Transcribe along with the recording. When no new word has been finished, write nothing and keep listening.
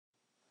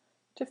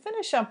To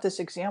finish up this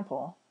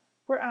example,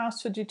 we're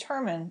asked to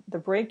determine the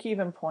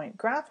break-even point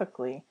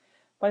graphically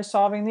by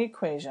solving the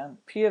equation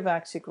p of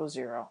x equals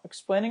 0,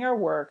 explaining our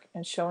work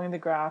and showing the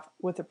graph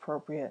with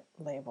appropriate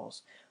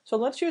labels. So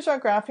let's use our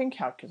graphing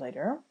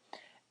calculator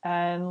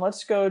and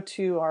let's go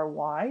to our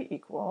y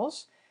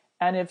equals,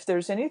 and if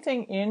there's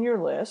anything in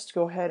your list,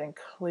 go ahead and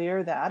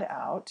clear that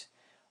out.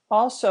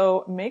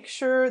 Also, make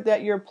sure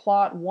that your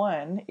plot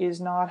 1 is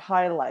not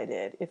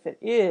highlighted. If it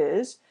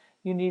is,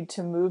 you need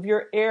to move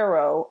your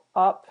arrow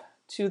up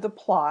to the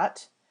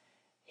plot,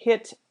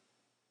 hit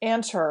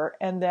enter,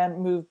 and then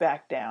move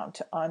back down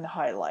to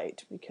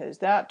unhighlight, because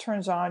that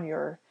turns on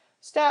your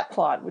stat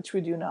plot, which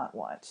we do not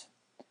want.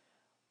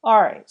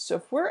 Alright, so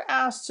if we're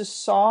asked to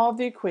solve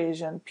the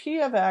equation p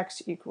of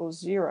x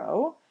equals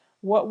 0,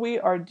 what we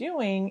are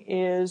doing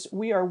is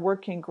we are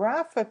working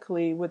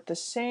graphically with the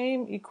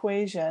same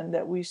equation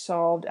that we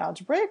solved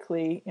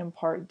algebraically in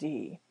part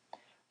D.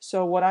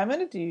 So what I'm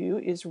going to do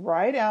is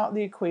write out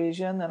the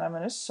equation that I'm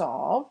going to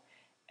solve,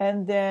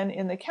 and then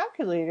in the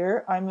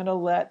calculator I'm going to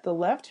let the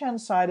left hand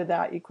side of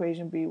that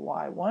equation be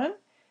y1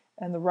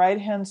 and the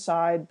right hand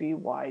side be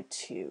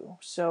y2.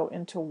 So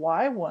into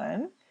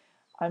y1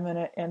 I'm going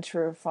to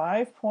enter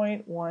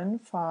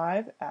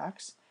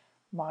 5.15x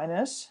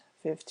minus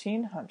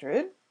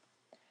 1500.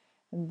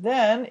 And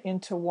then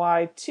into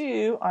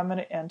y2, I'm going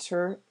to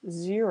enter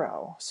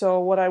 0. So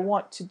what I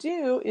want to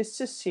do is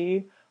to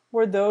see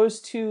where those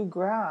two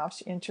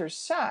graphs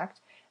intersect,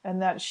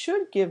 and that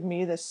should give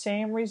me the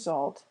same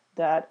result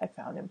that I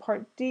found in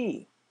part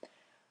D.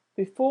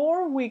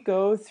 Before we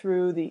go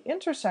through the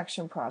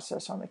intersection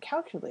process on the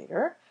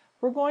calculator,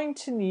 we're going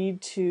to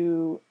need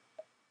to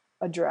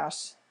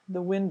address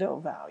the window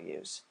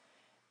values.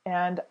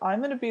 And I'm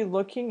going to be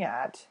looking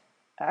at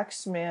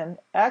x min,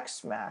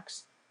 x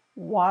max,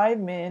 y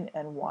min,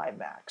 and y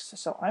max.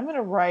 So I'm going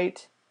to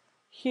write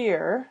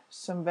here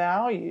some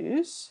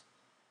values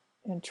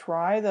and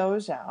try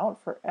those out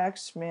for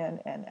x min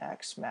and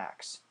x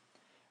max.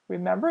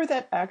 Remember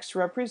that x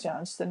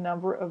represents the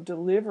number of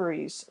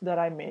deliveries that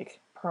I make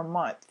per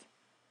month.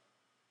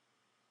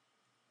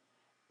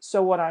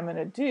 So what I'm going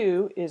to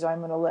do is I'm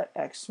going to let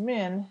x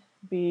min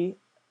be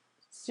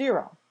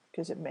 0,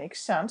 because it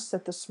makes sense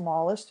that the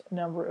smallest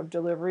number of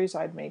deliveries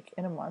I'd make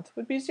in a month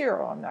would be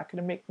 0. I'm not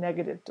going to make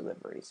negative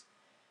deliveries.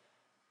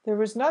 There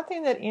was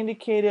nothing that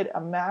indicated a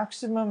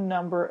maximum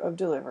number of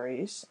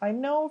deliveries. I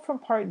know from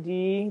part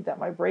D that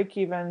my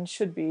break-even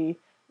should be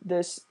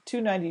this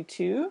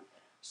 292,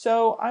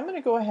 so I'm going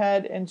to go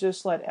ahead and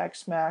just let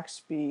x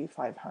max be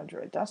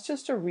 500. That's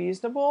just a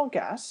reasonable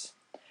guess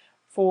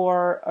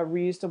for a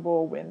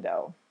reasonable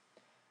window.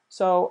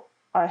 So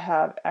I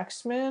have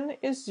x min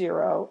is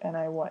 0 and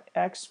I want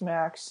x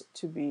max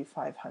to be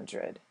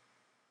 500.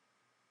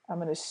 I'm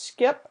going to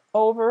skip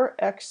over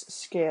x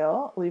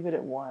scale, leave it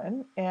at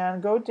 1,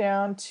 and go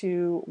down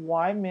to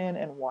y min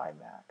and y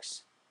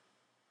max.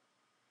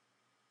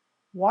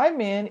 Y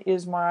min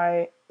is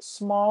my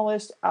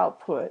smallest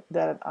output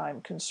that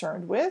I'm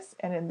concerned with,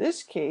 and in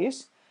this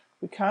case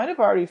we kind of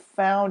already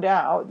found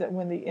out that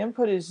when the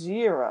input is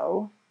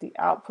 0, the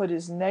output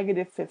is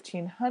negative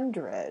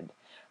 1500.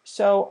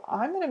 So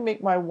I'm going to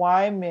make my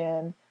y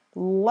min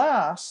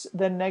less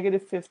than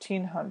negative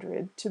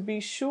 1500 to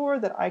be sure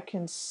that I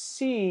can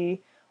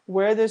see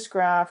where this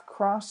graph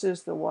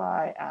crosses the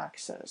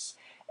y-axis.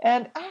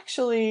 And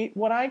actually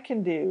what I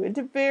can do, it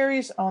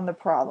varies on the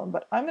problem,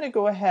 but I'm going to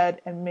go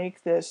ahead and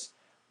make this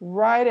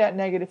right at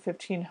negative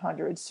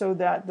 1500 so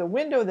that the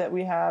window that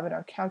we have in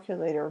our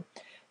calculator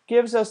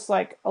gives us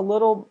like a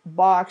little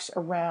box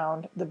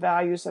around the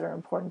values that are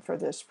important for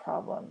this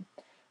problem.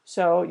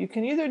 So you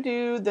can either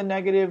do the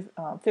negative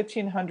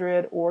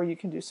 1500 or you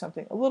can do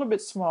something a little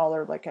bit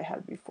smaller like I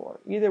had before.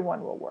 Either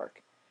one will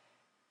work.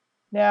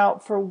 Now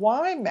for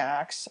y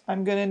max,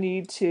 I'm going to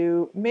need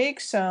to make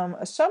some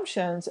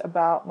assumptions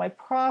about my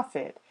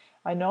profit.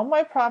 I know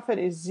my profit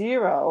is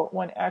 0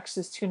 when x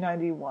is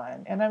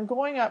 291, and I'm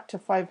going up to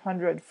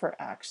 500 for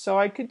x. So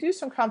I could do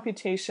some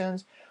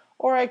computations,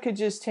 or I could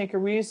just take a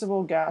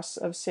reasonable guess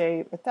of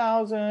say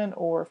 1000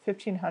 or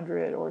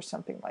 1500 or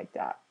something like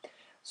that.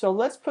 So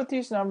let's put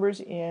these numbers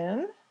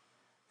in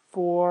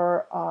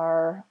for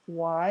our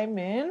y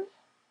min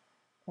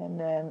and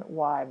then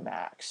y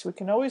max. We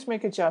can always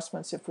make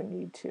adjustments if we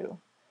need to.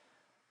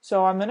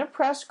 So I'm going to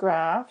press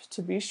graph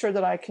to be sure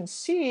that I can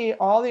see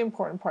all the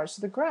important parts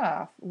of the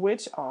graph,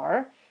 which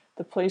are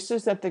the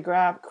places that the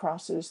graph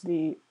crosses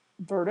the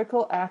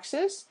vertical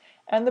axis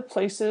and the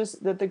places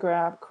that the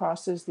graph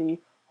crosses the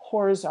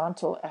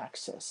horizontal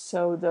axis.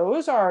 So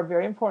those are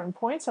very important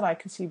points, and I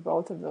can see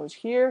both of those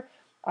here.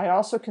 I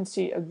also can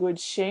see a good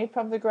shape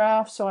of the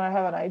graph, so I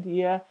have an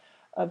idea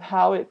of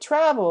how it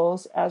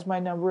travels as my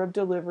number of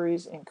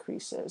deliveries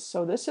increases.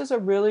 So this is a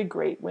really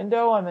great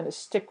window. I'm going to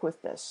stick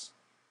with this.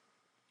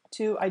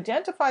 To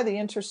identify the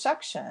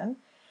intersection,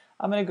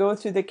 I'm going to go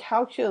through the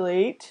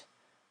calculate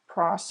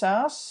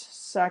process,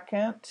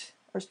 second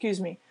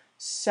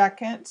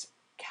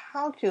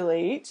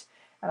calculate,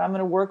 and I'm going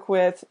to work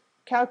with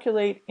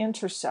calculate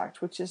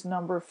intersect, which is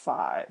number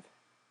 5.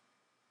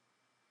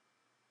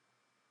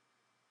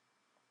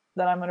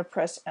 Then I'm going to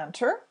press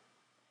enter.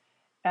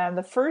 And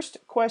the first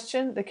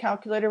question the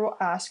calculator will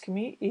ask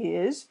me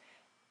is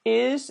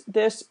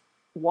this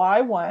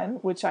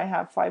y1, which I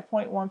have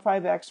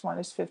 5.15x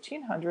minus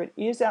 1500,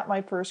 is that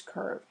my first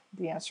curve?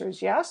 The answer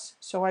is yes,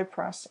 so I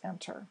press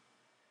enter.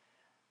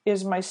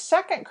 Is my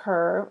second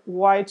curve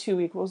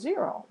y2 equals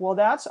 0? Well,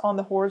 that's on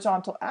the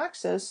horizontal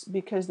axis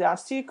because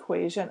that's the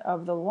equation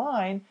of the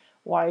line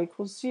y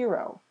equals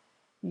 0.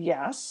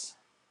 Yes.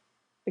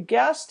 The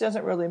guess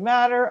doesn't really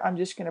matter. I'm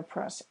just going to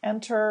press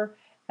enter,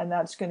 and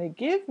that's going to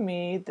give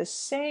me the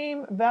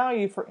same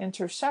value for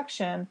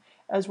intersection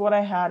as what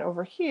I had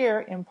over here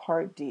in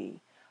part D.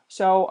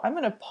 So I'm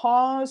going to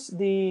pause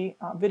the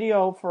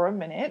video for a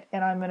minute,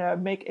 and I'm going to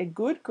make a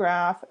good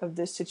graph of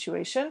this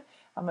situation.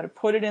 I'm going to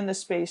put it in the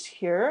space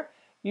here.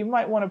 You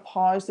might want to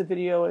pause the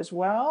video as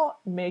well,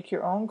 make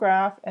your own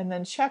graph, and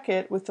then check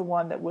it with the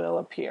one that will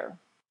appear.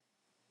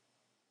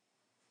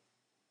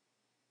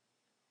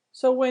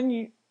 So when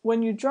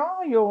you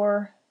draw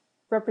your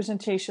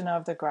representation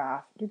of the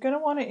graph, you're going to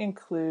want to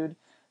include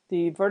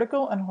the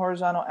vertical and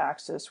horizontal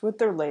axis with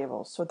their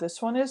labels. So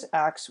this one is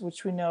X,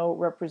 which we know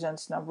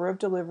represents number of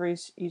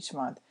deliveries each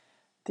month.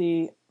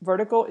 The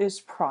vertical is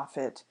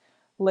profit.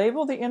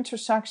 Label the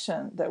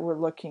intersection that we're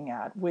looking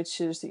at, which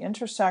is the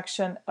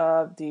intersection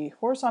of the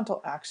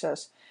horizontal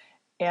axis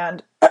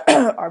and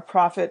our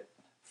profit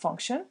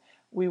function.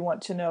 We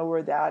want to know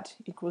where that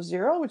equals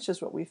 0, which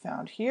is what we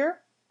found here.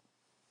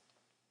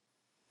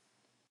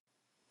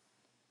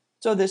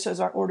 So this is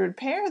our ordered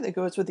pair that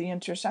goes with the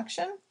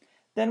intersection.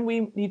 Then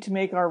we need to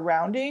make our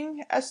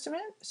rounding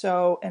estimate,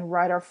 and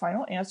write our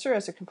final answer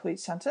as a complete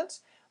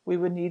sentence. We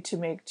would need to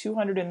make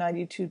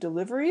 292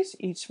 deliveries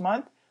each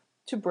month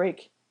to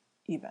break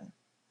even.